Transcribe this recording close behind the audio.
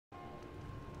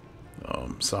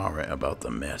Sorry about the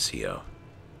mess here.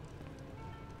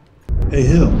 Hey,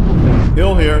 Hill.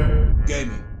 Hill here.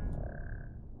 Gaming.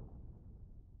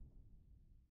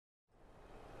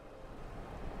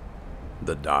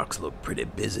 The docks look pretty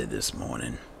busy this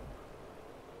morning.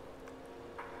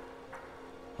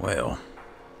 Well,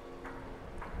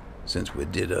 since we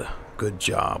did a good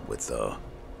job with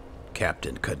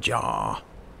Captain Kajar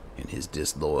and his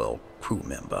disloyal crew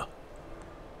member,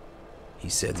 he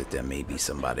said that there may be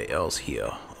somebody else here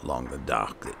along the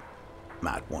dock that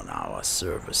might want our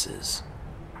services.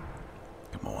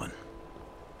 Come on,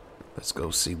 let's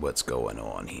go see what's going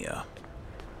on here.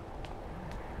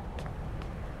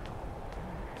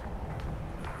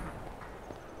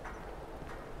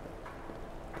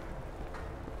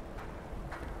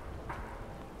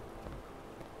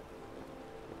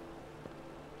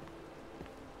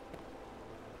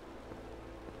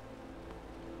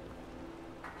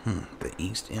 The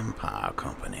East Empire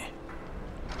Company.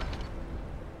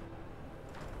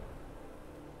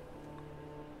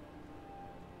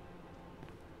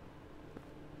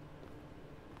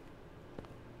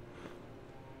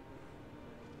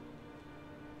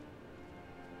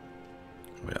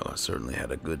 Well, I certainly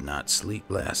had a good night's sleep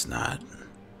last night.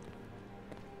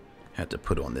 Had to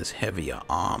put on this heavier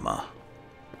armor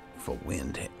for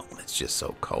Winterhold. It's just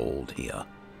so cold here.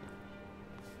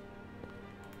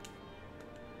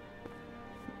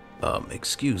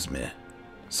 Excuse me,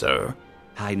 sir?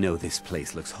 I know this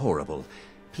place looks horrible.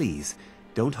 Please,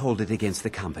 don't hold it against the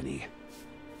company.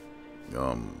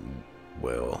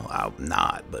 Well, I'm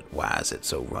not, but why is it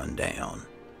so run down?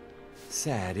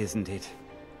 Sad, isn't it?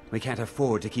 We can't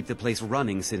afford to keep the place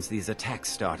running since these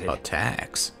attacks started.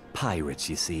 Attacks? Pirates,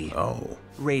 you see. Oh.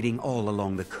 Raiding all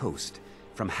along the coast,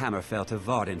 from Hammerfell to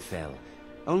Vardenfell.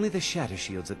 Only the Shatter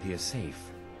Shields appear safe.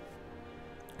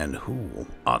 And who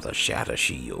are the Shatter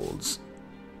Shields?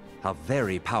 A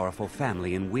very powerful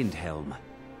family in Windhelm.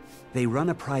 They run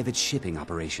a private shipping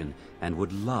operation and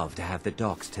would love to have the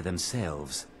docks to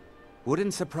themselves.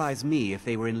 Wouldn't surprise me if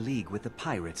they were in league with the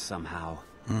pirates somehow.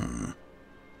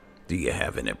 Do you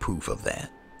have any proof of that?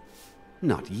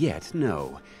 Not yet,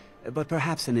 no. But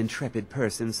perhaps an intrepid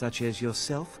person such as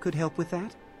yourself could help with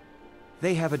that?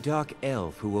 They have a dark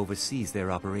elf who oversees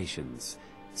their operations,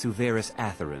 Suveris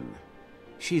Atherin.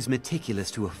 She's meticulous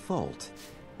to a fault,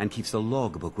 and keeps a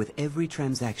logbook with every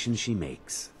transaction she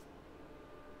makes.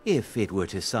 If it were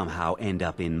to somehow end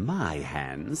up in my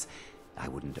hands, I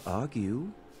wouldn't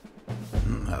argue.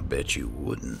 I bet you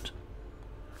wouldn't.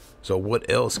 So what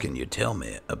else can you tell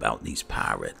me about these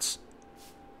pirates?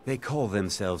 They call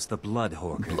themselves the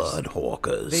Bloodhawkers.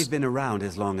 Bloodhawkers? They've been around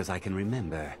as long as I can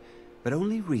remember, but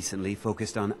only recently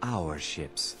focused on our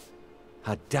ships.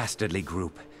 A dastardly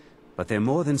group, but they're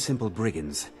more than simple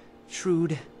brigands.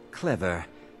 Shrewd, clever,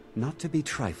 not to be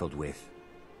trifled with.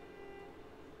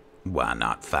 Why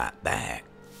not fight back?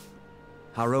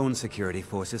 Our own security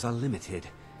forces are limited,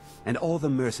 and all the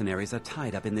mercenaries are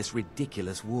tied up in this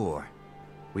ridiculous war.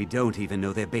 We don't even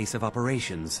know their base of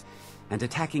operations, and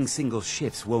attacking single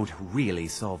ships won't really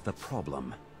solve the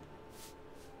problem.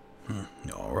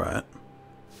 All right.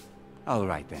 All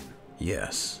right, then.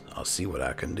 Yes, I'll see what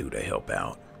I can do to help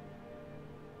out.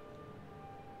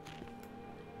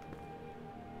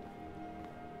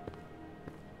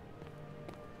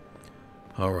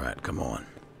 All right, come on.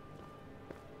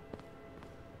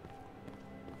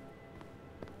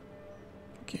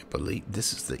 Can't believe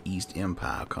this is the East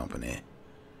Empire Company.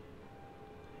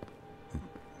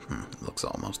 Looks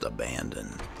almost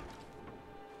abandoned.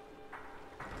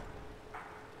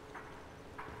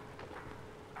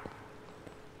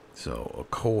 So,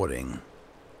 according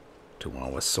to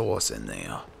our source in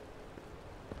there,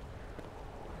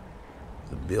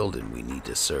 the building we need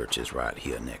to search is right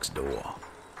here next door.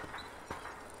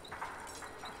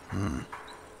 And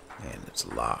it's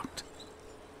locked.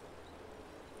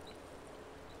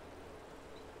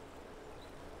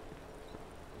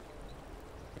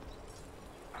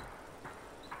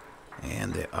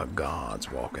 And there are guards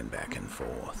walking back and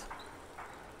forth.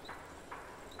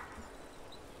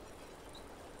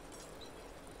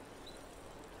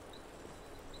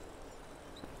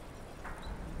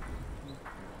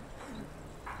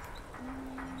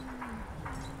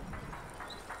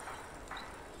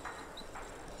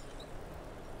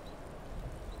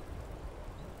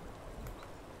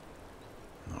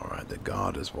 Alright, the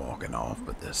guard is walking off,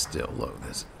 but there's still, look,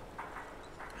 there's...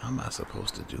 How am I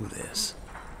supposed to do this?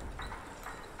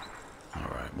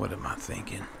 Alright, what am I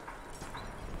thinking?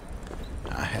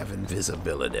 I have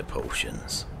invisibility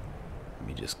potions. Let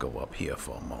me just go up here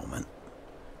for a moment.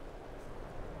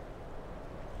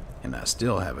 And I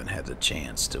still haven't had the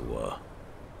chance to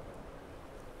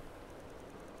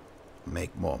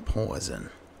make more poison.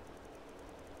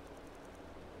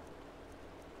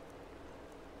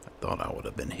 I thought I would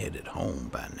have been headed home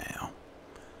by now,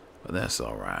 but that's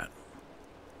alright.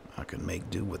 I can make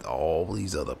do with all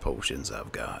these other potions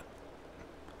I've got.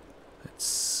 Let's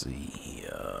see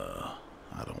here.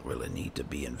 I don't really need to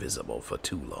be invisible for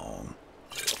too long.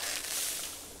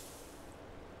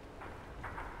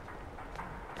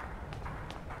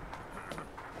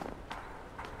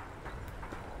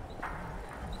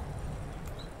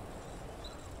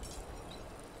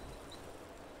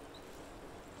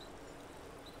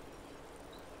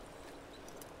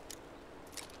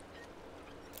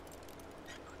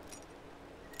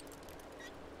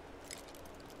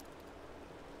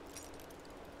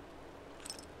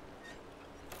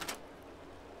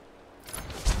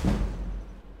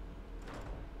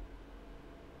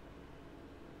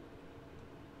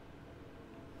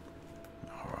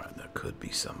 Could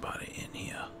be somebody in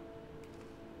here.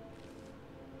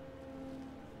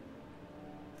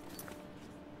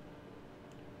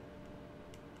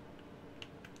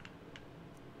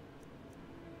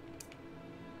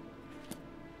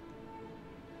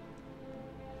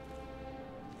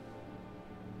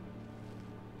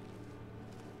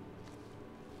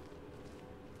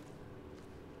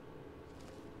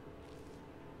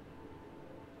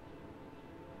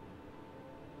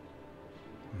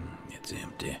 It's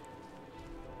empty.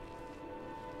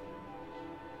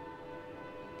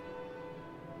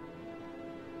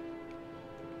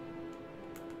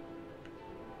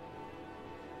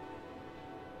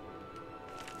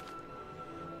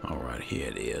 Alright, here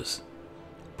it is.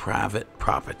 Private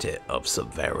property of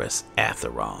Severus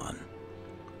Atheron.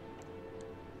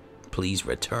 Please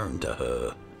return to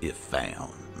her if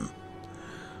found.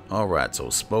 Alright, so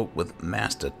spoke with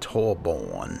Master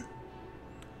Torborn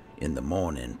in the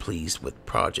morning, pleased with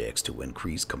projects to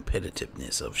increase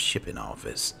competitiveness of shipping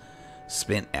office.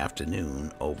 Spent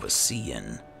afternoon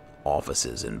overseeing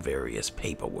offices and various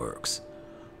paperworks.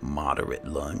 Moderate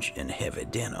lunch and heavy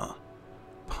dinner.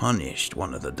 Punished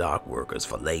one of the dock workers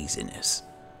for laziness.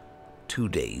 2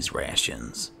 days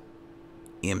rations.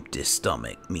 Empty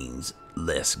stomach means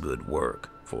less good work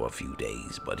for a few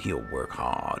days, but he'll work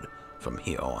hard from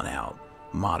here on out.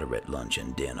 Moderate lunch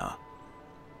and dinner.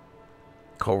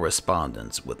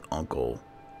 Correspondence with Uncle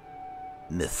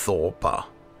Mithorpa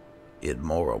in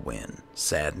Morrowind.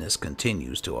 Sadness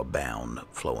continues to abound,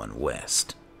 flowing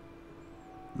west.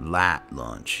 Light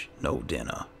lunch, no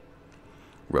dinner.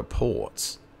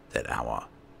 Reports that our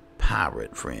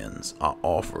pirate friends are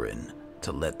offering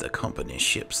to let the company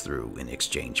ships through in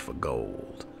exchange for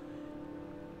gold.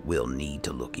 We'll need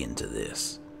to look into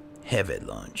this. Heavy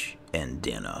lunch and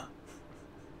dinner.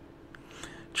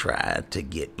 Tried to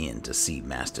get in to see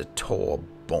Master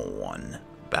Torborn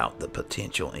about the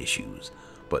potential issues,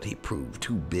 but he proved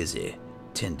too busy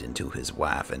tending to his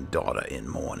wife and daughter in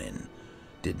mourning.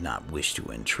 Did not wish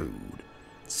to intrude.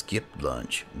 Skipped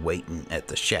lunch, waiting at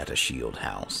the Shattershield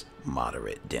house.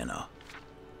 Moderate dinner.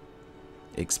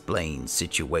 Explained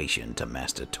situation to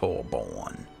Master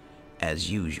Torborn.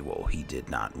 As usual, he did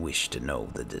not wish to know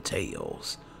the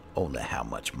details, only how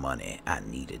much money I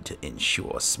needed to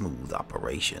ensure smooth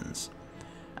operations.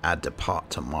 I depart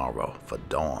tomorrow for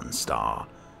Dawnstar,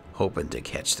 hoping to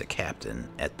catch the captain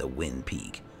at the Wind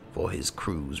Peak for his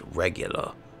crew's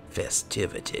regular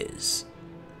festivities.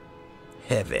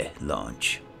 Heavy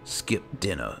lunch, skip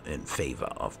dinner in favor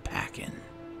of packing.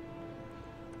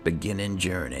 Beginning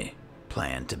journey,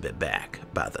 plan to be back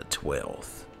by the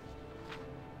 12th.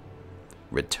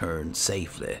 Return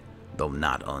safely, though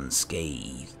not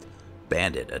unscathed.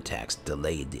 Bandit attacks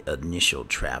delayed the initial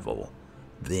travel.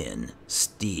 Then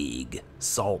Stig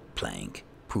Saltplank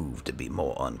proved to be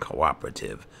more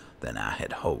uncooperative than I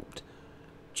had hoped.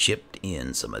 Chipped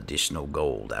in some additional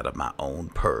gold out of my own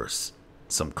purse.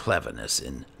 Some cleverness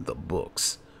in the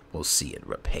books will see it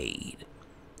repaid.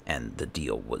 And the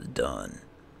deal was done.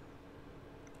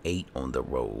 Ate on the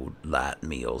road, light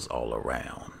meals all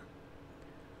around.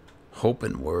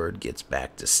 Hoping word gets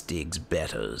back to Stig's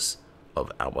betters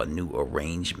of our new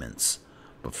arrangements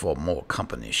before more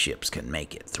company ships can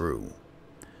make it through.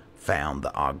 Found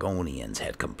the Argonians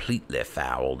had completely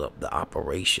fouled up the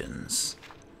operations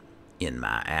in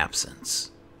my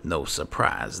absence. No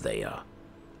surprise there.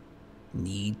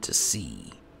 Need to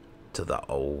see to the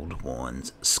old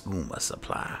one's skooma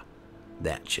supply.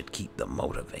 That should keep them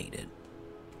motivated.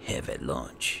 Heavy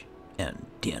lunch and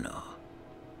dinner.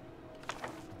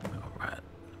 Alright,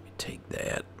 let me take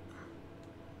that.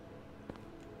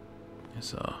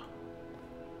 It's I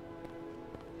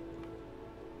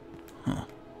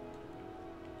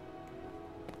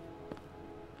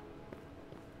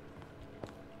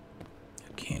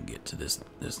can't get to this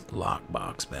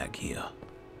lockbox back here.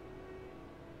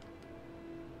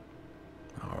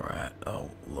 Alright, oh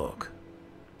look.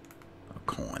 A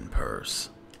coin purse.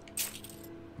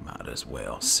 Might as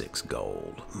well, 6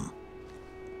 gold.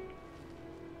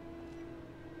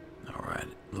 Alright,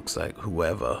 looks like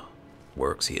whoever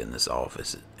works here in this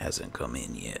office hasn't come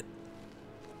in yet.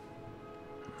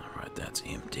 Alright, that's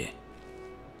empty.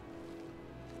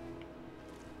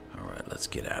 Alright, let's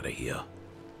get out of here.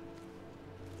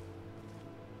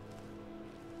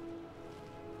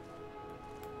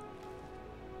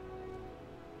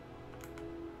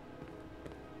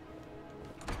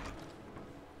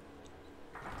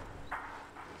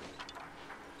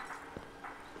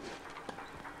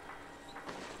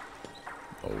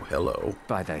 Oh, hello.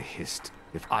 By the hist,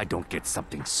 if I don't get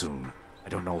something soon, I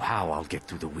don't know how I'll get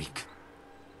through the week.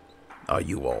 Are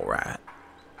you alright?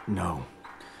 No,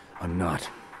 I'm not.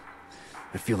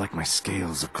 I feel like my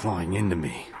scales are clawing into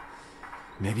me.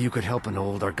 Maybe you could help an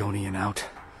old Argonian out?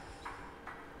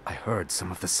 I heard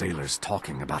some of the sailors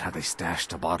talking about how they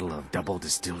stashed a bottle of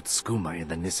double-distilled skooma in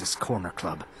the Nissus Corner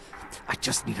Club. I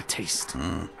just need a taste.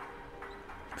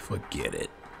 Forget it.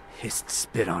 Hist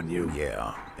spit on you.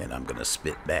 Yeah, and I'm gonna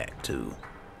spit back too.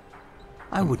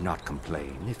 I would not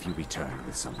complain if you returned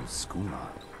with some skooma.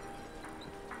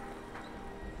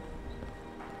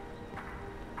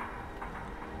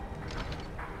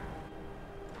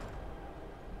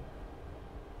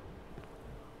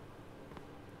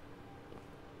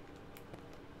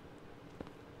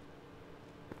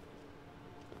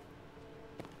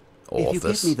 If you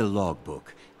get me the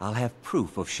logbook, I'll have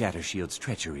proof of Shattershield's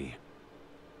treachery.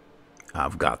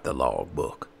 I've got the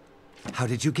logbook. How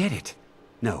did you get it?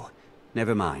 No,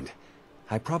 never mind.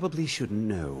 I probably shouldn't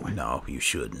know. No, you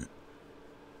shouldn't.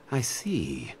 I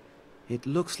see. It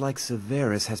looks like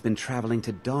Severus has been traveling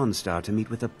to Dawnstar to meet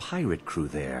with a pirate crew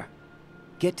there.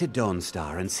 Get to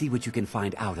Dawnstar and see what you can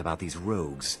find out about these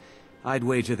rogues. I'd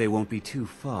wager they won't be too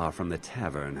far from the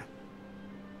tavern.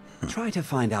 Try to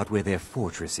find out where their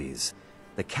fortress is.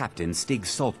 The captain, Stig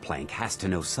Saltplank, has to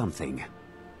know something.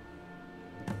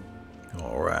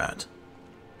 All right.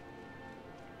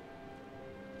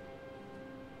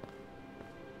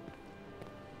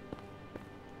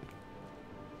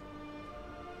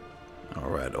 All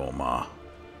right, Omar.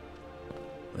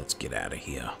 Let's get out of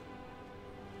here.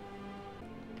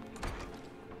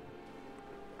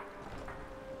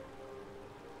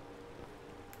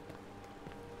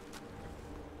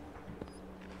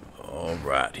 All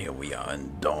right, here we are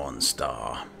in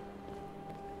Dawnstar.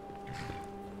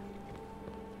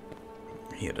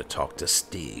 Here to talk to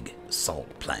Stig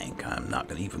Saltplank. I'm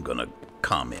not even gonna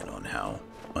comment on how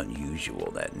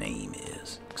unusual that name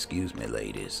is. Excuse me,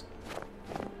 ladies.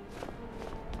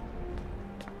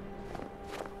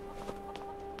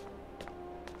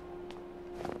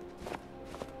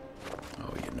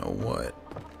 Oh, you know what?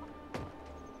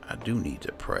 I do need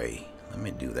to pray. Let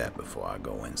me do that before I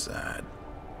go inside.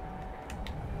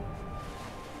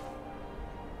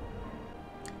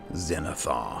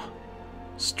 Zenithar,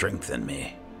 strengthen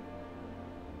me.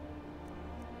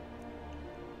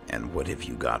 And what have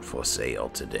you got for sale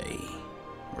today?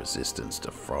 Resistance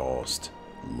to frost,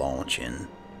 launching.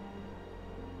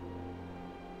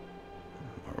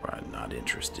 Alright, not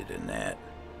interested in that.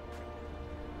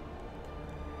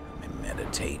 Let me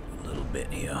meditate a little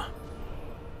bit here.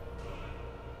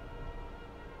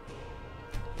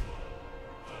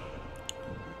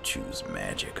 Choose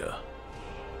Magicka.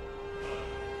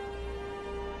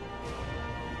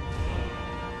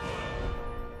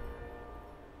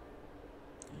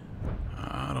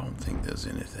 I don't think there's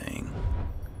anything.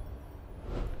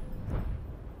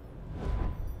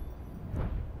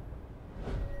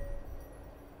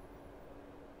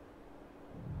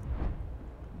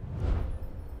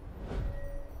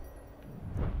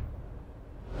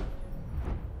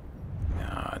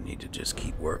 I need to just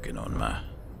keep working on my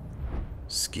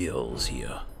skills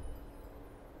here.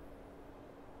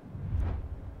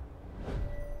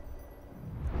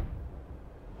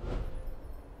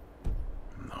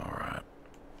 Alright.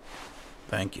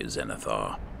 Thank you,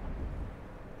 Zenithar.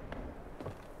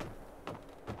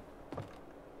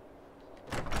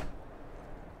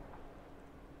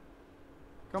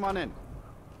 Come on in.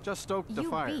 Just stoke the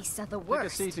fire. You beasts are the Take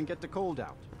worst. a seat and get the cold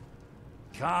out.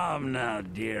 Come now,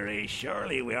 dearie.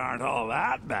 Surely we aren't all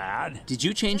that bad. Did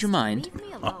you change your mind? Leave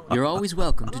me alone. You're always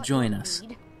welcome to Brought join you us.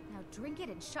 weed. Now drink it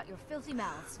and shut your filthy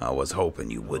mouths. I was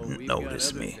hoping you wouldn't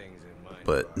notice me.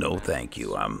 But no thank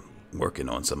you. I'm working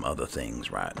on some other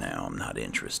things right now. I'm not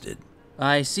interested.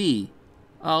 I see.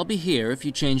 I'll be here if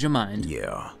you change your mind.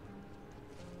 Yeah.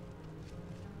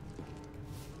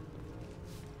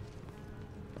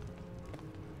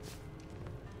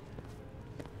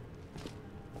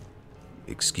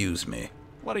 Excuse me.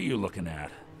 What are you looking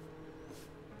at?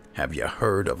 Have you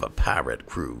heard of a pirate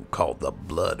crew called the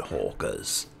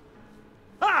Bloodhawkers?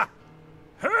 Ha!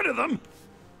 Heard of them?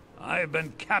 I've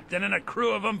been captain in a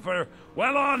crew of them for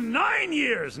well on 9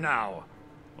 years now.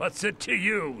 What's it to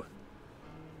you?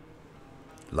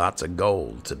 Lots of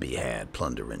gold to be had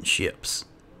plundering ships.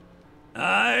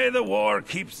 Aye, the war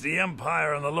keeps the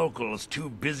Empire and the locals too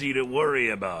busy to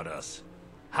worry about us.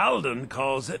 Halden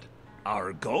calls it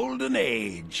our golden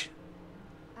age.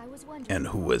 I was wondering. And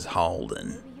who is Halden?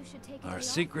 Maybe you should take a Our day off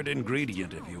secret and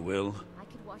ingredient, spend if time. you will. I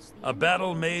could watch the A end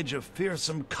battle of the mage of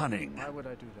fearsome cunning. Why would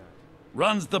I do that?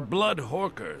 Runs the Blood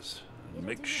Hawkers. And It'll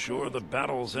makes do you sure good. the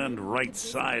battles end You right could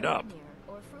visit side up. Vladimir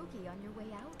or Fruki on your way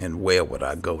out. And where would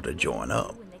I go to join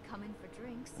up? When they come in for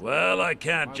drinks. Well, I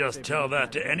can't just tell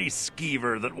that to any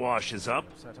skeever that washes up.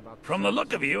 Upset about From the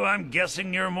look of you, I'm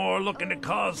guessing you're more looking to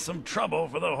cause some trouble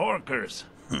for the Horkers.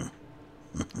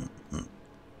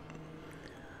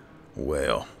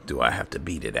 Well, do I have to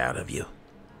beat it out of you?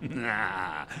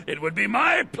 Nah, it would be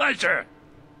my pleasure.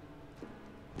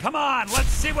 Come on, let's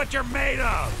see what you're made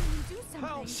of. Do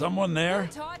something. Someone there?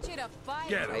 Taught you to fight.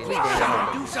 Get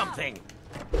it. Do something.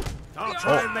 I'll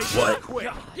try and make what?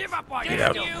 quick. Give up on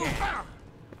Get you. out.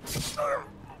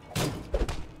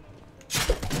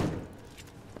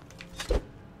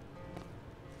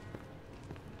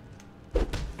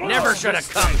 Never should have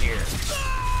come here.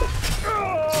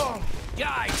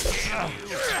 Die, damn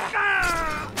you.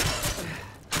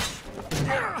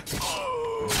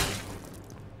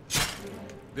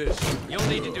 You'll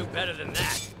need to do better than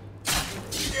that.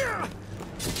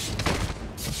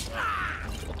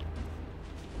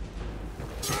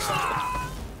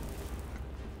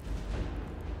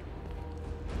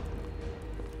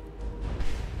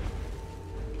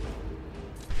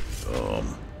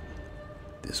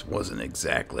 This wasn't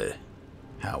exactly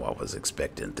how I was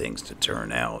expecting things to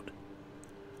turn out.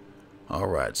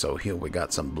 Alright, so here we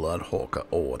got some Bloodhawker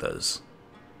orders.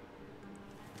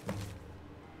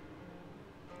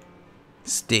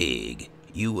 Stig,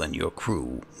 you and your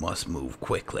crew must move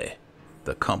quickly.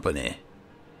 The company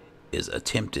is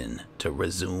attempting to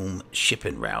resume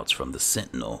shipping routes from the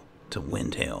Sentinel to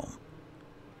Windhelm.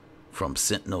 From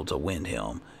Sentinel to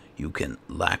Windhelm, you can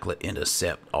likely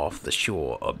intercept off the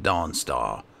shore of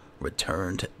Dawnstar,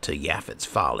 return to Yaphet's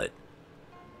Folly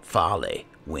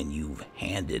when you've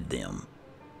handled them,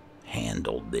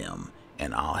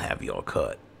 and I'll have your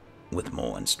cut with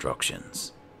more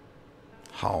instructions.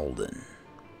 Halden.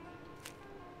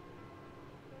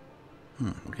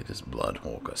 Look at this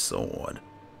Bloodhawker sword.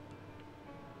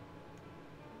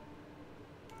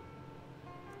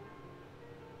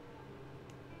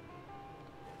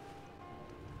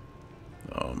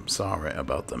 I'm sorry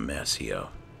about the mess here.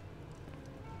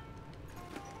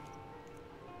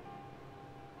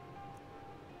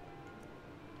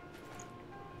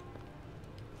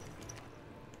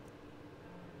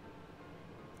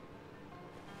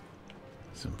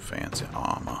 Some fancy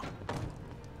armor.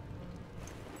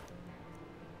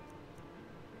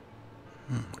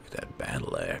 Look at that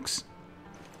battle axe.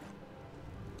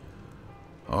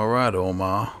 Alright,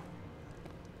 Omar.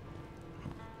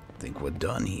 Think we're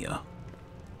done here.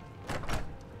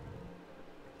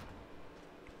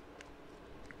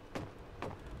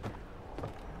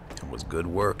 It was good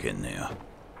work in there.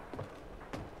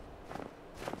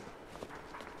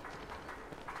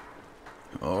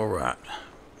 Alright.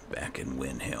 Back in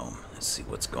Windhelm. Let's see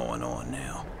what's going on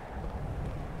now.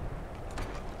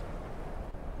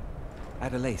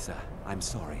 Adelaisa, I'm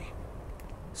sorry.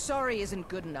 Sorry isn't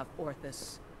good enough,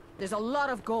 Orthus. There's a lot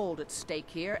of gold at stake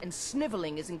here, and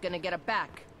sniveling isn't gonna get it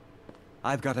back.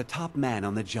 I've got a top man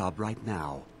on the job right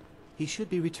now. He should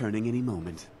be returning any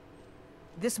moment.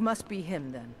 This must be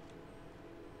him, then.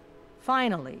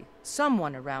 Finally,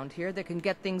 someone around here that can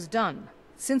get things done.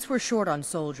 Since we're short on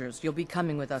soldiers, you'll be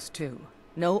coming with us too.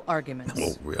 No arguments.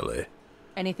 Oh, really?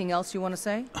 Anything else you want to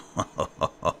say?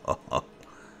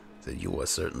 That you are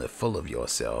certainly full of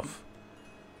yourself,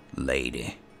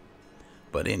 lady.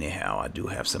 But anyhow, I do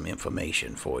have some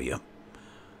information for you.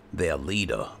 Their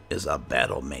leader is a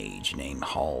battle mage named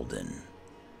Halden.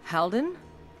 Halden?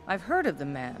 I've heard of the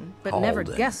man, but never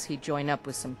Halden. guessed he'd join up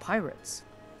with some pirates.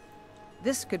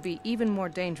 This could be even more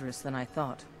dangerous than I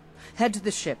thought. Head to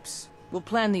the ships. We'll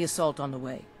plan the assault on the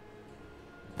way.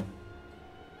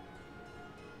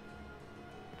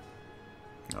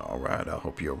 All right, I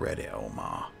hope you're ready,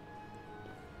 Omar.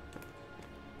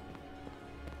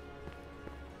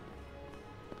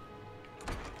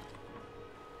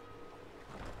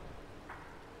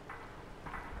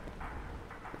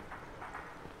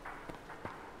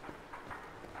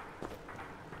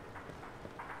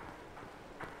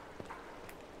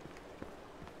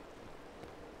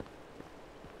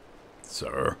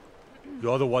 Sir?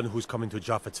 You're the one who's coming to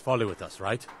Japheth's Folly with us,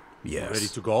 right? Yes. Ready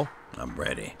to go? I'm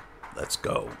ready. Let's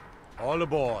go. All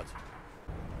aboard.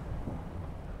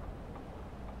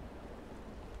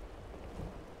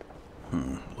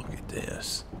 Look at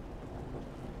this.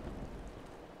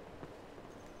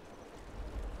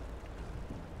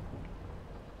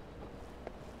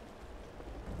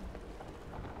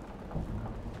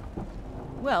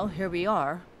 Well, here we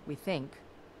are, we think.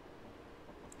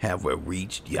 Have we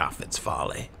reached Japheth's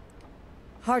Folly?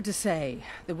 Hard to say.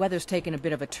 The weather's taken a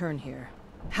bit of a turn here.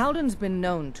 Halden's been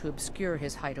known to obscure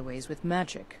his hideaways with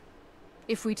magic.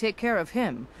 If we take care of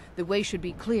him, the way should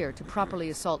be clear to properly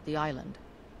assault the island.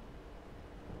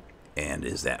 And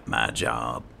is that my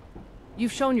job?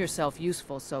 You've shown yourself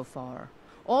useful so far.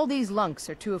 All these lunks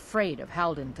are too afraid of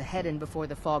Halden to head in before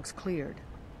the fog's cleared.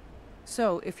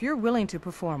 So, if you're willing to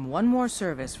perform one more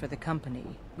service for the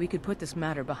company, we could put this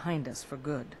matter behind us for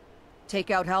good.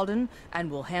 Take out Halden, and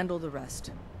we'll handle the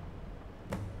rest.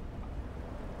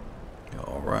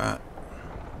 All right.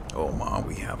 Omar,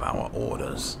 we have our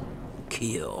orders.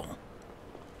 Kill.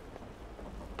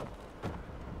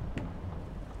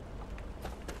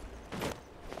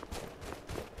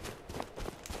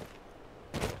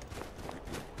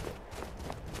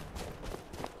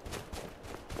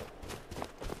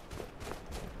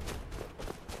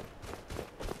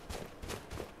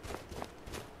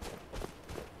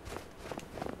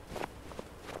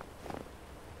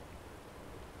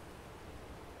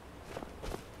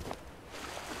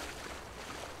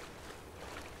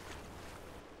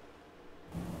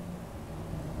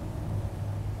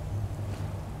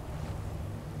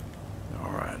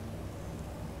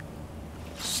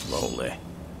 Slowly.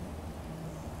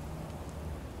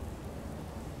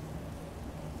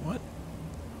 What?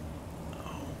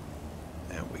 Oh,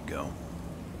 there we go.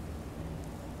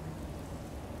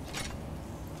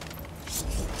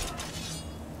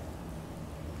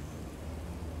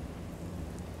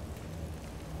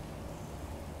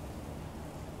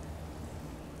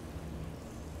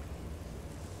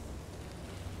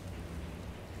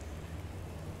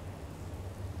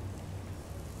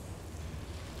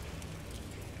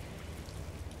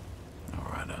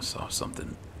 I saw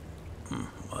something.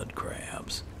 Mud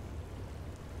crabs.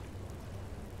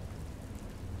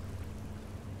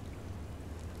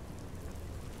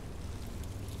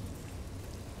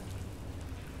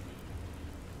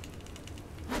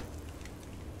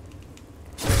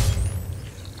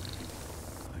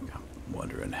 I'm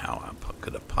wondering how I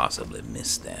could have possibly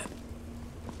missed that.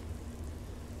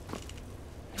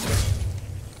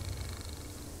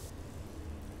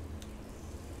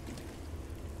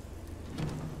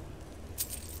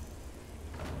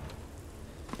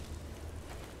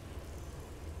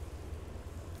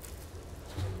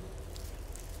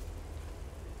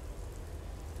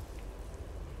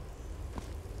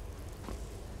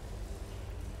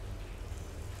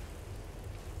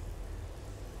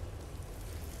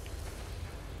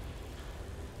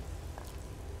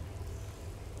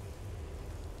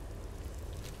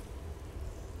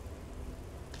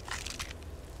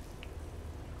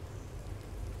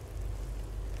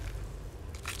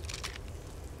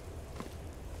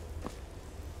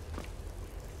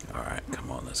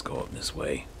 Let's go up this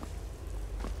way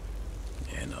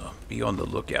and be on the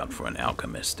lookout for an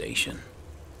alchemist station.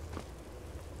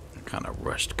 I'm kind of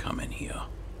rushed coming here.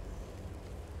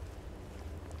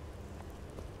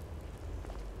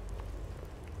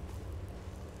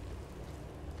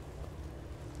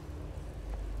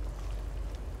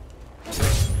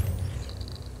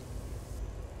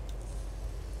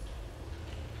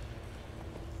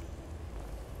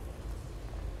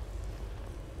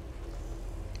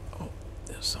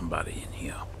 Somebody in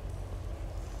here.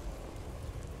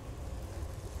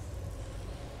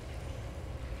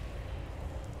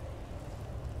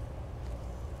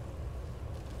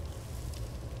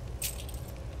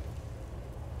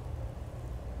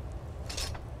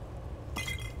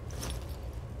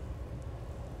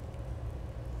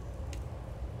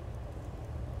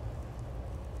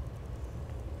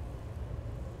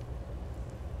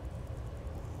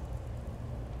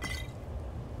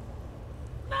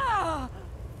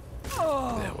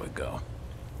 There we go.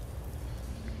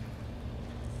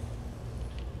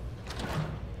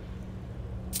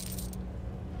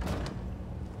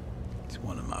 It's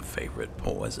one of my favorite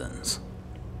poisons.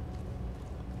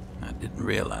 I didn't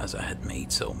realize I had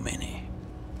made so many.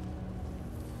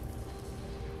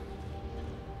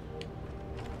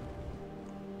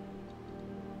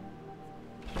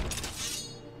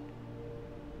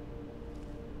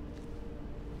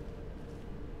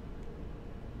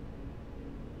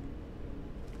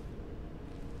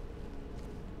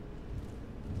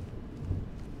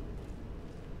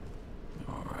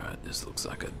 This looks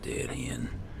like a dead end.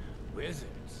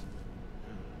 Wizards.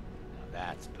 Now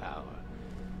that's power.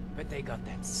 But they got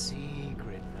that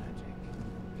secret magic.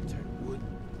 Can turn wood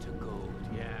to gold.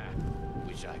 Yeah.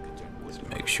 Wish I could turn wood to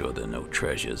Make gold. sure there are no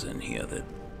treasures in here that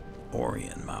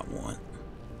Orion might want.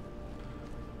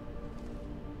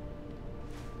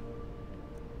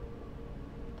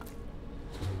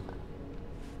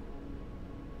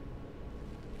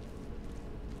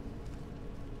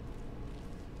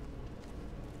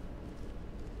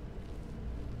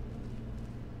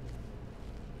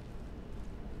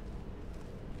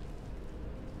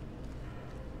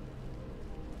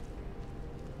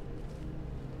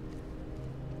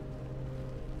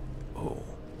 Oh.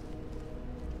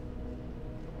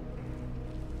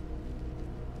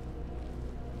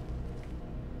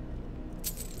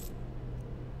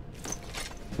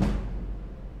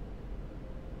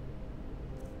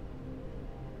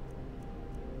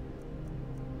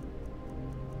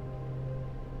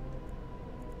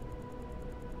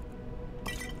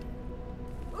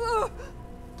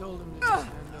 Told him to just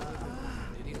hand over.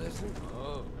 Did he listen?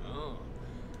 Oh, no.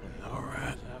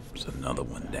 Alright, there's another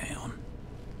one down.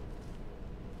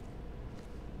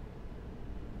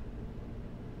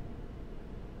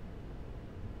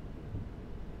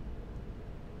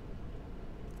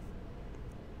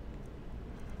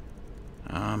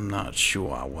 I'm not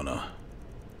sure I want to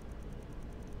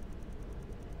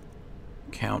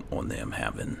count on them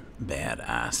having bad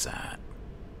eyesight.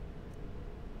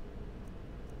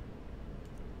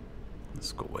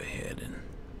 Let's go ahead and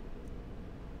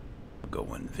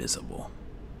go invisible.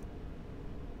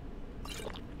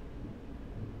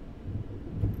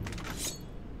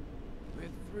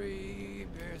 With 3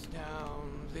 beers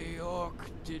down, the orc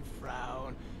did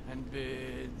frown and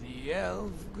bid the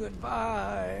elf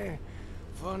goodbye.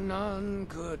 For none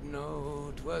could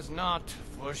know 'twas not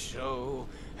for show,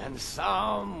 and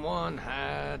someone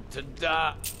had to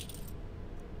die.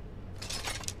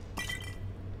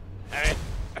 Hey.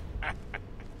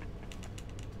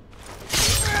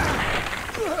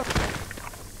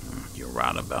 You're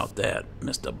right about that,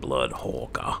 Mr.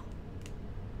 Bloodhawker.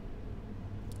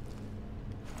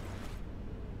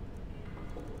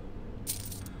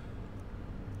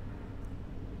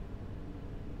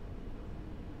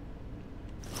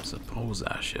 Suppose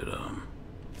I should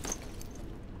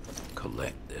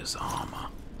collect this armor.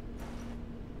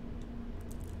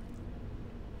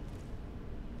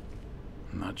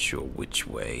 I'm not sure which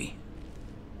way.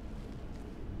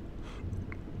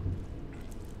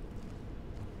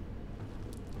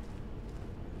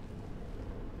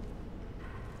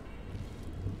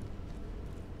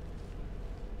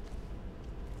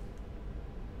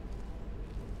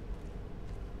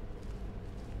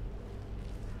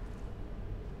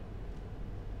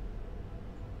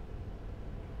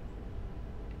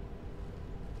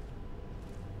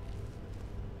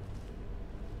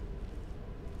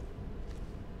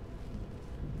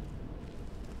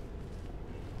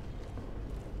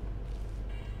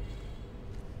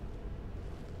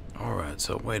 Alright,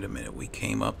 so wait a minute, we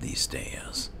came up these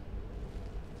stairs.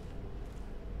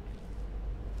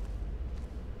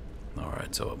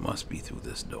 Alright, so it must be through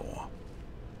this door.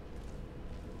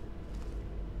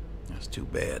 That's too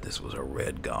bad, this was a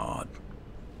red guard.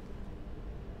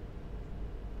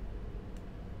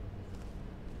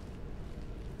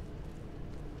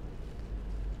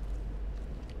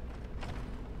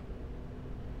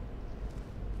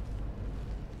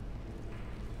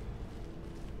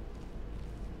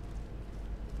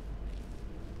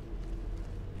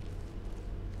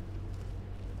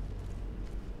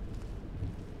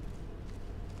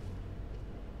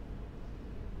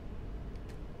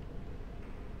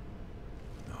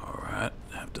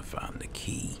 To find the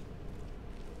key.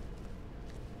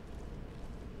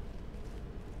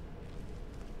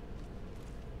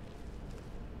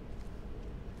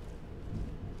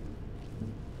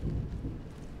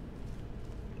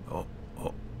 Oh.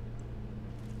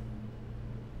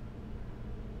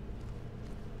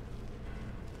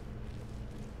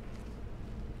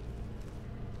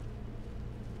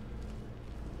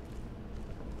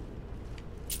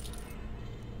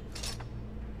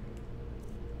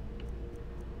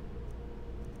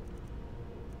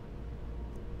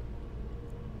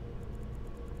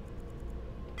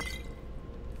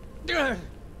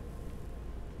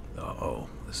 Uh-oh,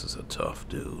 this is a tough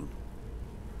dude.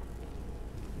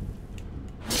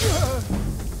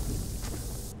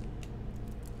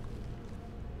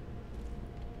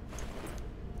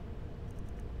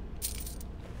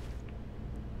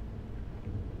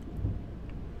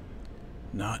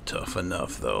 Not tough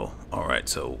enough, though. Alright,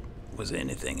 so was there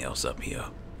anything else up here?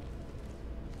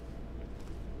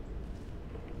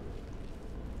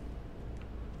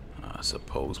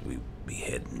 suppose we be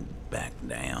heading back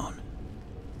down.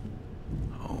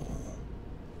 Oh.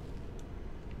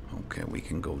 Okay, we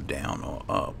can go down or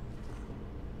up.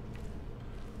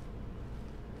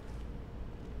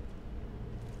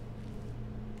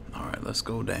 Alright, let's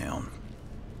go down.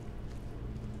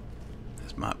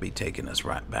 This might be taking us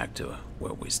right back to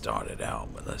where we started out,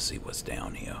 but let's see what's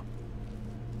down here.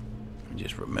 And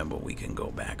just remember we can go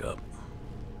back up.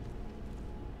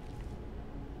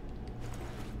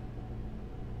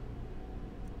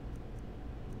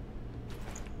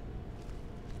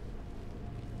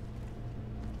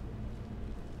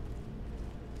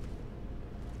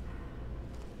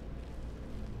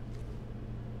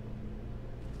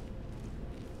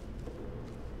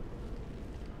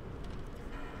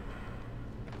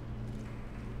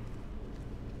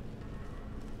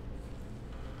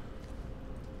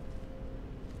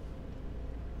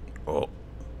 Oh.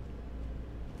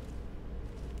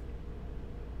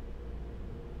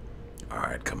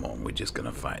 Alright, come on. We're just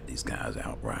gonna fight these guys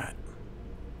outright.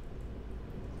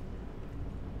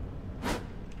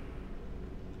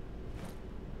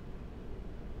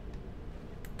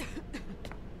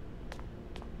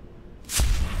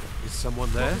 Is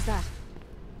someone there? What was that?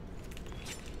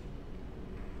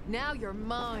 Now you're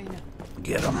mine.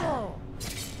 Get him.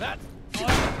 That's all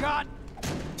you got?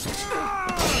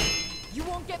 You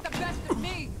won't get the best of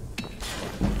me.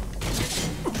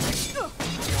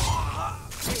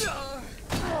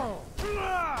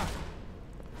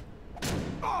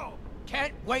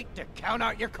 Can't wait to count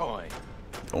out your coin.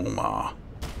 Oh my.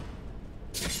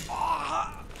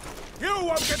 You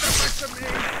won't get the best of me.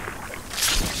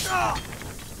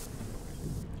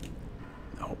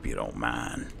 I hope you don't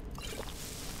mind.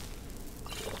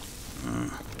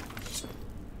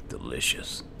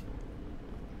 Delicious.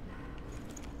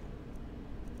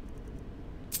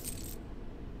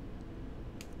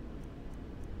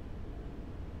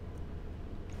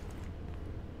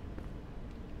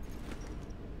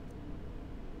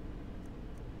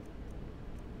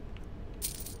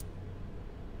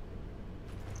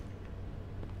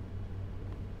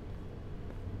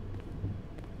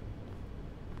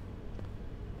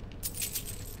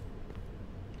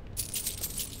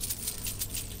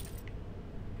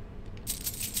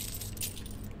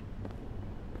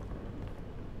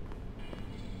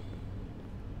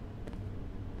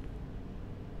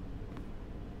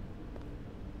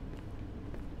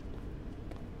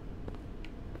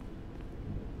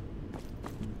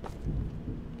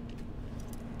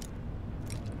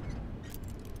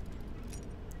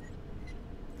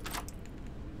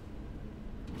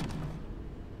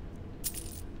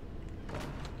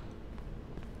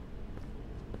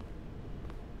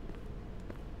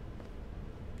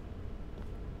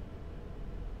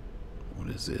 What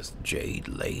is this? Jade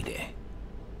Lady.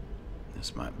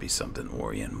 This might be something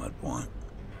Orion might want.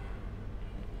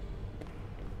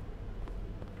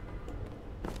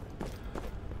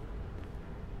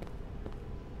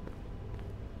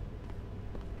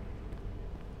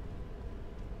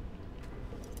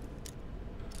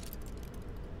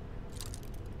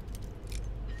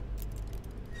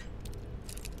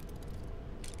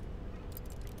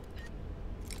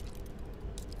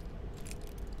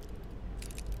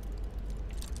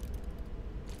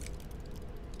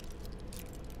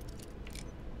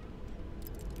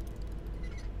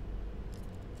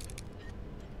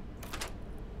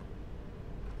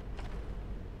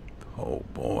 Oh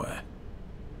boy.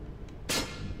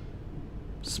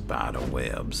 Spider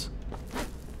webs.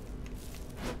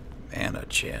 And a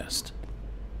chest.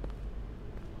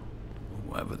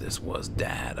 Whoever this was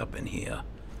died up in here.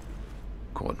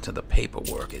 According to the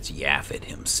paperwork, it's Yaphet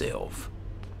himself.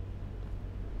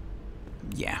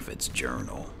 Yaphet's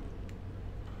journal.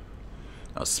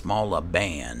 A smaller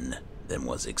band than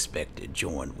was expected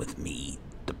joined with me,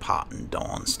 departing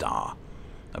Dawnstar.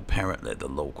 Apparently the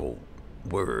local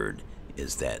word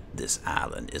is that this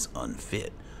island is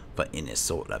unfit for any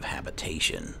sort of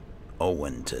habitation,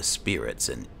 owing to spirits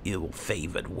and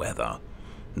ill-favored weather.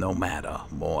 No matter,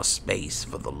 more space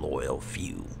for the loyal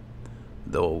few.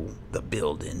 Though the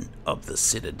building of the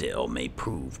citadel may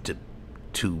prove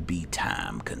to be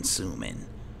time-consuming.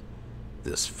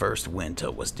 This first winter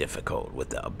was difficult with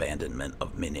the abandonment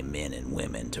of many men and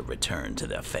women to return to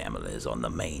their families on the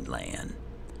mainland.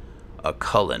 A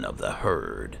culling of the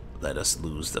herd let us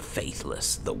lose the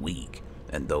faithless, the weak,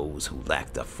 and those who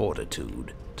lack the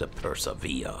fortitude to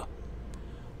persevere.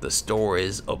 The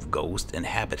stories of ghosts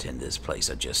inhabiting this place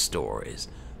are just stories.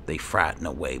 They frighten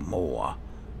away more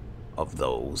of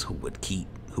those who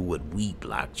would weep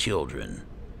like children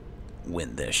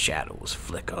when their shadows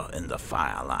flicker in the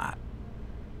firelight.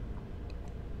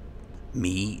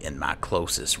 Me and my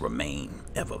closest remain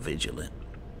ever vigilant.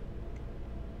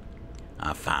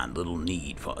 I find little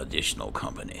need for additional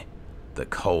company. The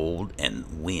cold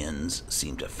and winds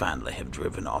seem to finally have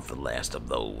driven off the last of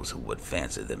those who would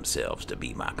fancy themselves to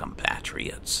be my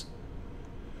compatriots.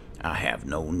 I have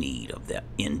no need of their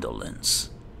indolence.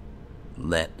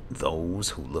 Let those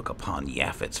who look upon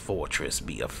Yaphet's fortress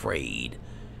be afraid,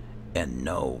 and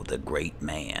know the great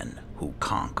man who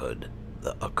conquered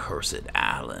the accursed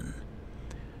island.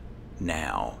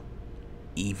 Now,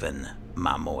 even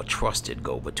my more trusted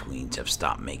go-betweens have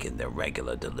stopped making their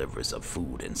regular deliveries of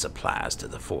food and supplies to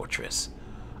the fortress.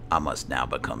 I must now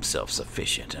become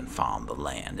self-sufficient and farm the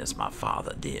land as my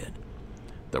father did.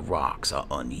 The rocks are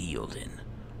unyielding,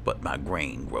 but my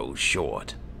grain grows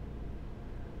short.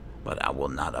 But I will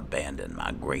not abandon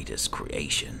my greatest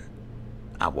creation.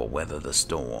 I will weather the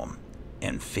storm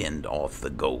and fend off the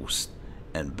ghost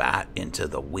and bite into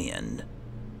the wind,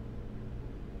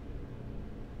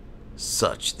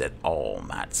 such that all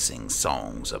might sing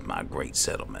songs of my great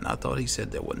settlement. I thought he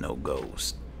said there were no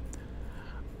ghosts.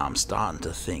 I'm starting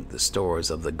to think the stories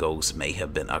of the ghosts may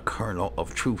have been a kernel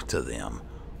of truth to them,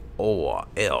 or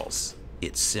else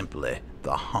it's simply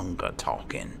the hunger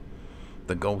talking.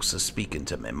 The ghosts are speaking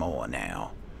to me more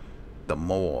now. The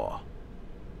more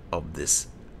of this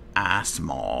ice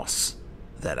moss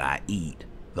that I eat,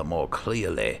 the more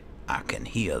clearly I can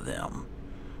hear them.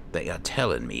 They are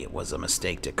telling me it was a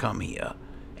mistake to come here,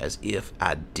 as if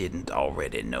I didn't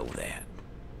already know that.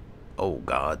 Oh,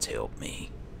 gods help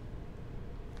me.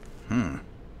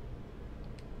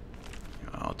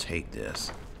 I'll take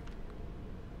this.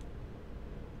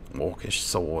 Orcish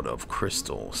sword of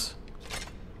crystals.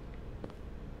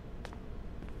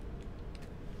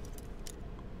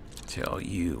 Tell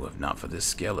you, if not for this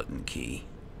skeleton key,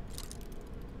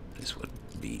 this would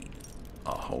be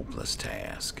a hopeless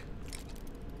task.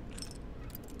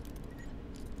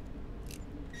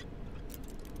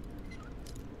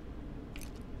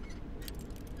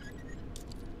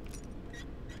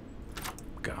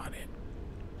 Got it.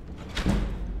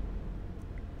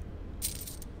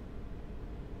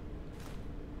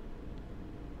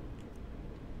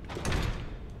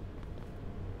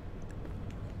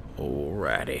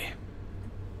 Alrighty.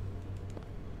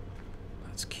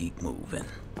 Let's keep moving.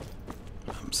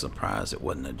 I'm surprised it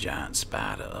wasn't a giant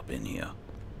spider up in here.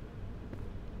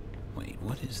 Wait,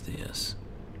 what is this?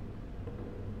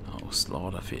 Oh,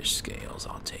 slaughterfish scales.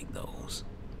 I'll take those.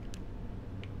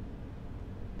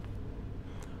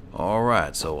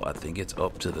 Alright, so I think it's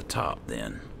up to the top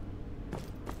then.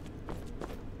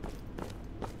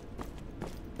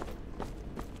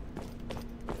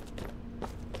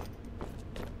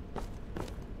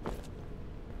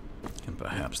 And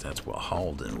perhaps that's where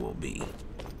Halden will be.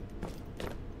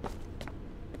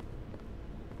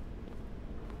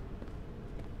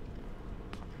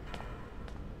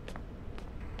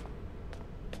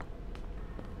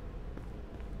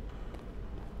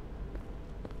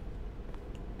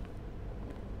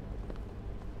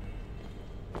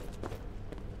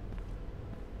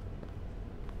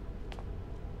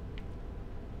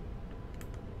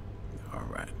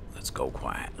 Let's go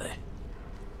quietly.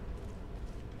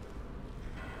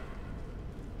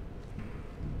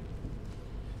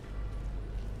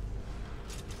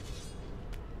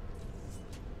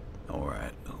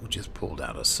 Alright, who just pulled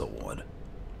out a sword?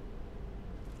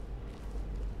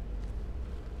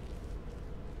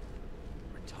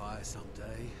 Retire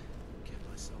someday. Get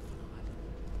myself an island.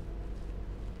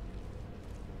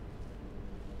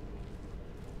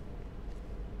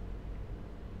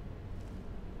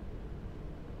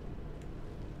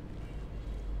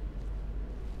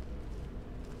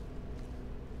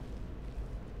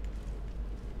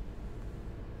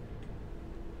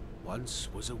 Once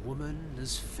was a woman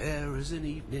as fair as an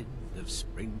evening of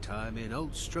springtime in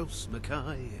old Stros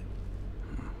Mackay.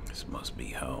 This must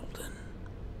be Halden.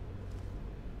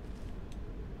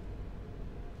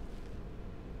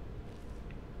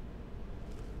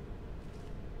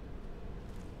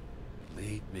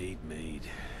 Mead.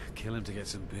 Kill him to get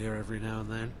some beer every now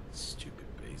and then. Stupid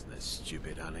bees and their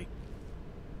stupid honey.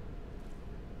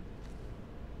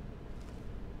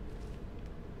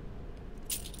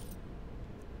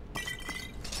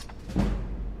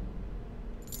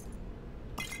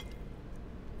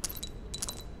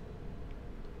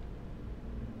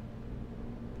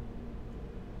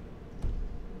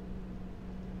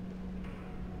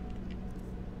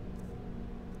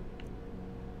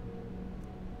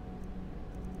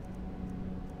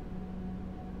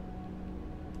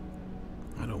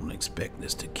 I don't expect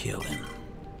this to kill him.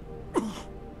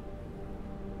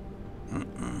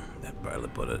 That barely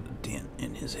put a dent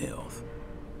in his health.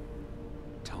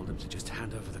 Time told him to just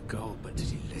hand over the gold, but did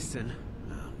he listen?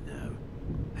 Oh no.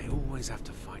 They always have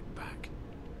to fight back.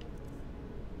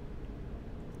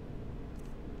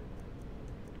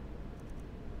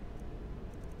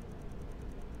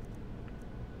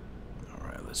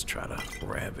 Alright, let's try to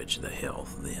ravage the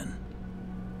health then.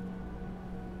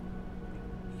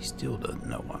 He still doesn't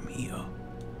know I'm here.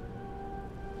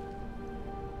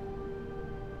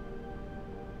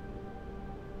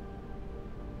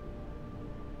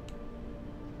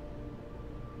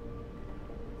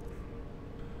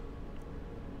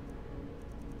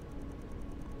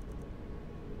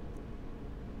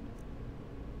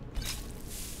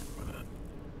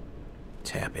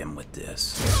 Tap him with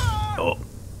this. Oh.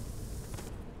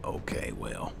 Okay,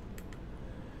 well.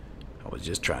 I was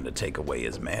just trying to take away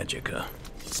his magicka.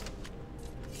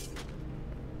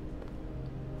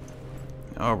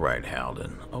 Alright,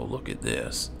 Halden. Oh, look at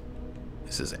this.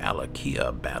 This is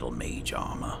Alakia Battle Mage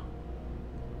armor.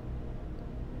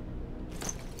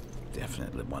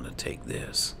 Definitely want to take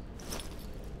this.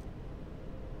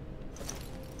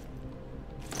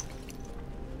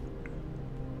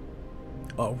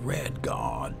 A red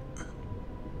god.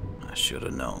 I should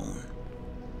have known.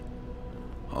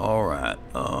 Alright,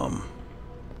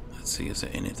 let's see, is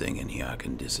there anything in here I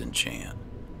can disenchant?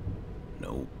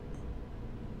 Nope.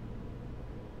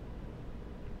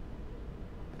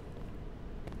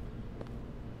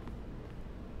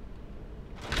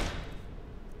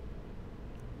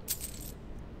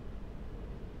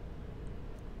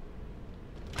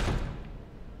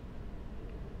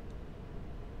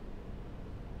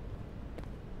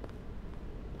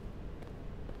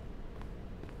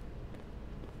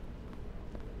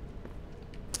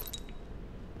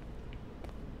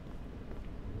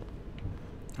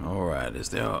 Alright, is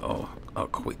there a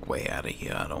quick way out of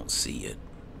here? I don't see it.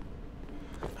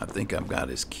 I think I've got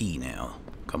his key now.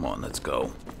 Come on, let's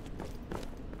go.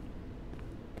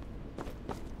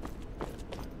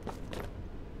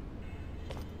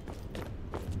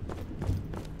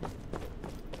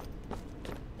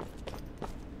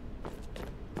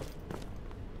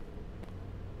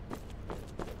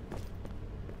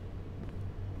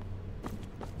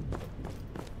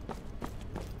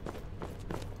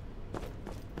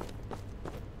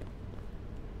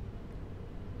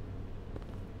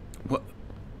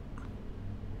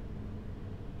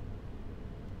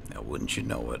 Wouldn't you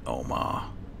know it,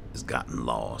 Omar has gotten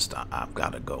lost. I've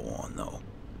got to go on, though.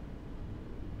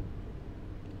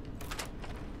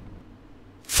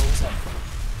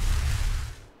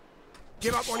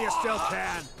 Give up when you still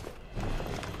can.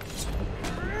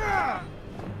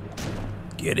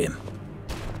 Get him.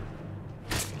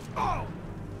 Oh.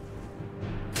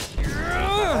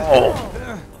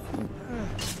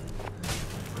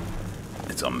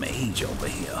 It's a mage over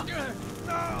here.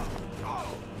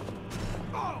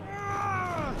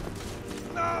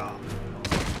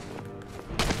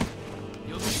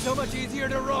 You'll be so much easier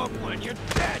to rope when you're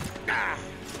dead.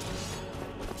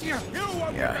 Yeah,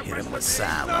 hit him with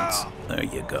silence. There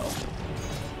you go.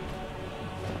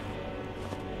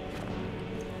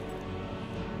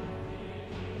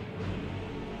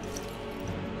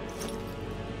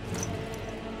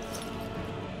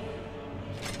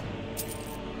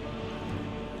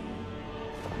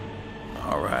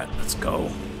 All right, let's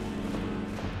go.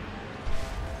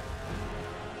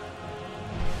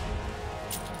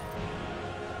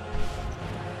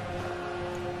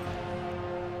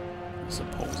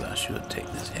 Suppose I should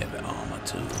take this heavy armor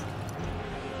too.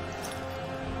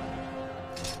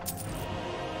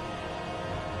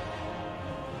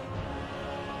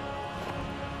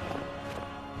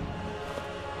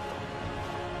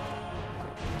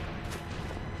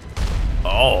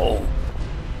 Oh!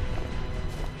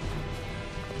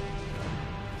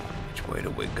 Which way do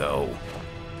we go?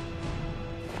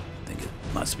 I think it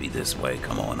must be this way.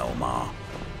 Come on, Omar.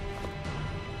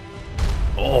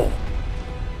 Oh!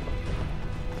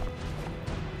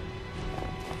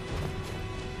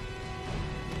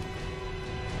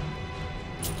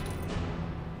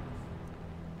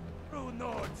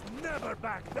 Never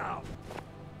back down.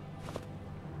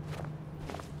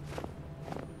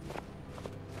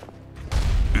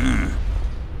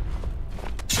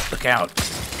 Look out.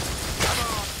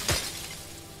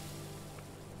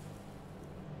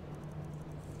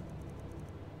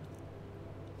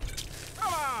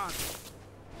 Come on.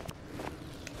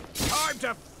 Time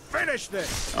to finish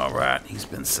this. All right, he's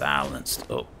been silenced.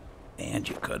 Oh, and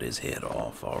you cut his head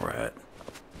off. All right.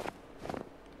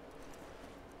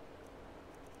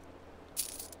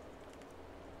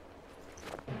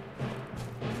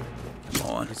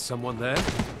 Is someone there?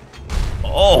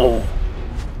 Oh!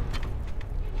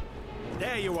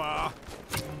 There you are.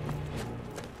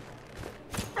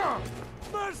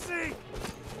 Mercy!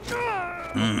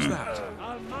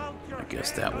 I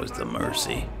guess that was the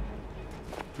mercy.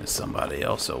 There's somebody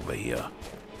else over here.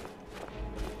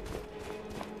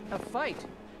 A fight.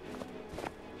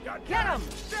 Get him!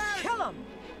 Kill him!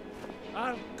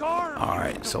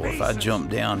 Alright, so if I jump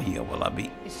down here, will I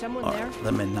be... Is someone there?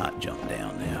 Let me not jump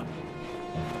down there.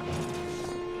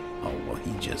 Oh, well,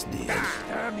 he just did.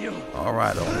 Damn you!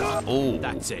 Alright, oh.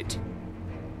 That's it.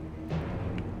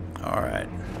 Alright.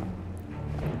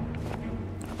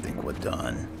 I think we're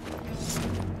done.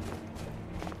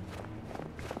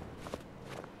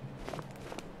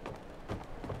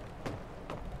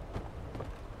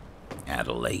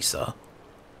 Adelaisa.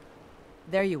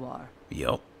 There you are.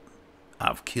 Yup.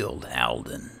 I've killed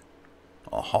Halden.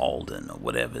 Or Halden, or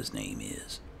whatever his name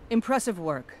is. Impressive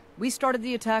work. We started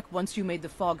the attack once you made the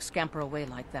fog scamper away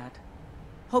like that.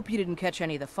 Hope you didn't catch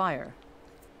any of the fire.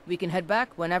 We can head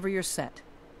back whenever you're set.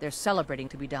 There's celebrating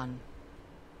to be done.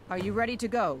 Are you ready to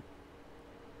go?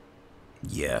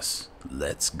 Yes,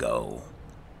 let's go.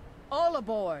 All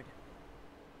aboard!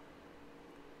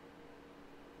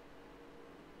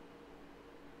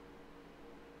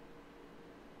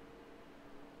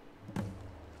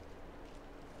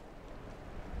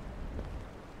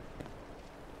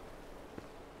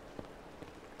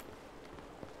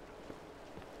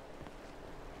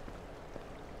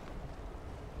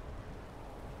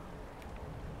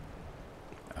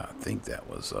 I think that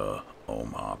was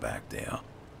Omar back there.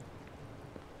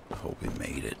 Hope he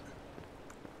made it.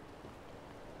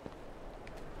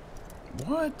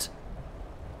 What?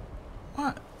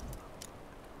 What?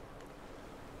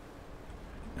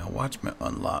 Now watch me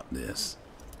unlock this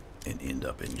and end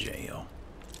up in jail.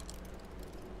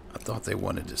 I thought they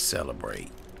wanted to celebrate.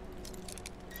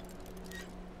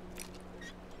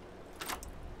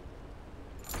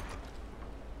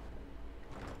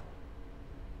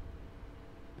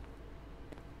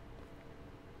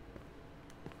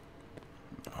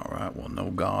 Alright, well,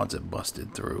 no guards have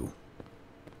busted through.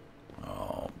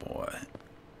 Oh, boy.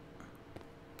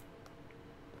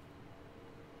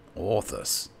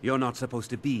 Orthus. You're not supposed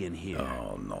to be in here.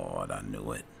 Oh, Lord, I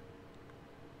knew it.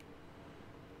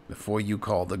 Before you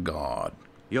call the guard.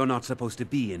 You're not supposed to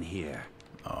be in here.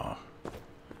 Oh.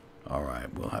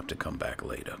 Alright, we'll have to come back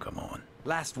later. Come on.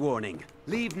 Last warning.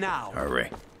 Leave now. Hurry.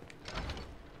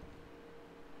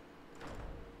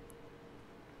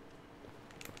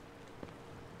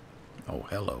 Oh,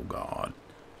 hello, God.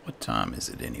 What time is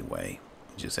it anyway?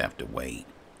 You just have to wait.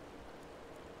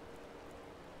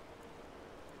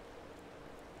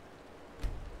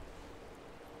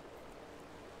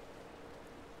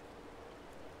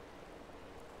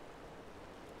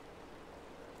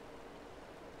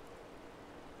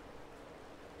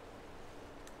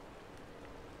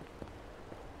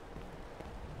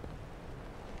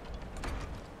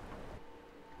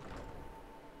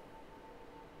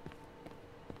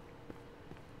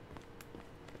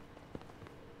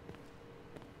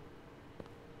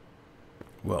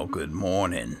 Well, good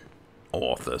morning,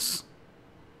 Orthus.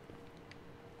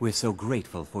 We're so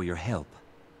grateful for your help.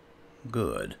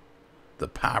 Good. The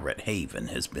pirate haven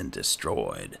has been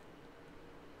destroyed.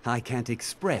 I can't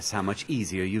express how much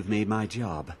easier you've made my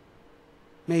job.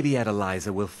 Maybe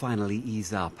Adeliza will finally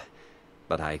ease up,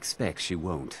 but I expect she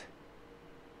won't.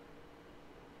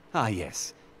 Ah,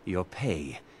 yes, your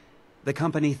pay. The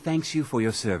company thanks you for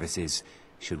your services.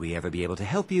 Should we ever be able to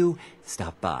help you,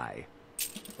 stop by.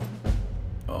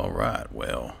 All right,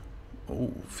 well,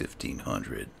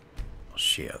 1,500. I'll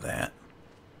share that.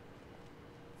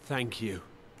 Thank you.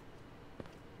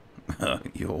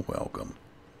 You're welcome.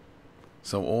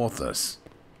 So, Orthus,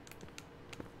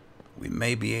 we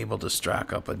may be able to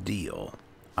strike up a deal.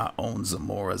 I own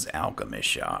Zamora's alchemy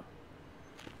shop.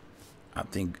 I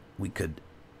think we could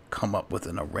come up with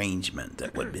an arrangement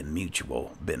that would be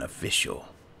mutual beneficial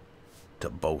to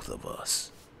both of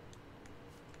us.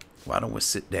 Why don't we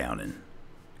sit down and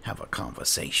have a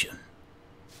conversation?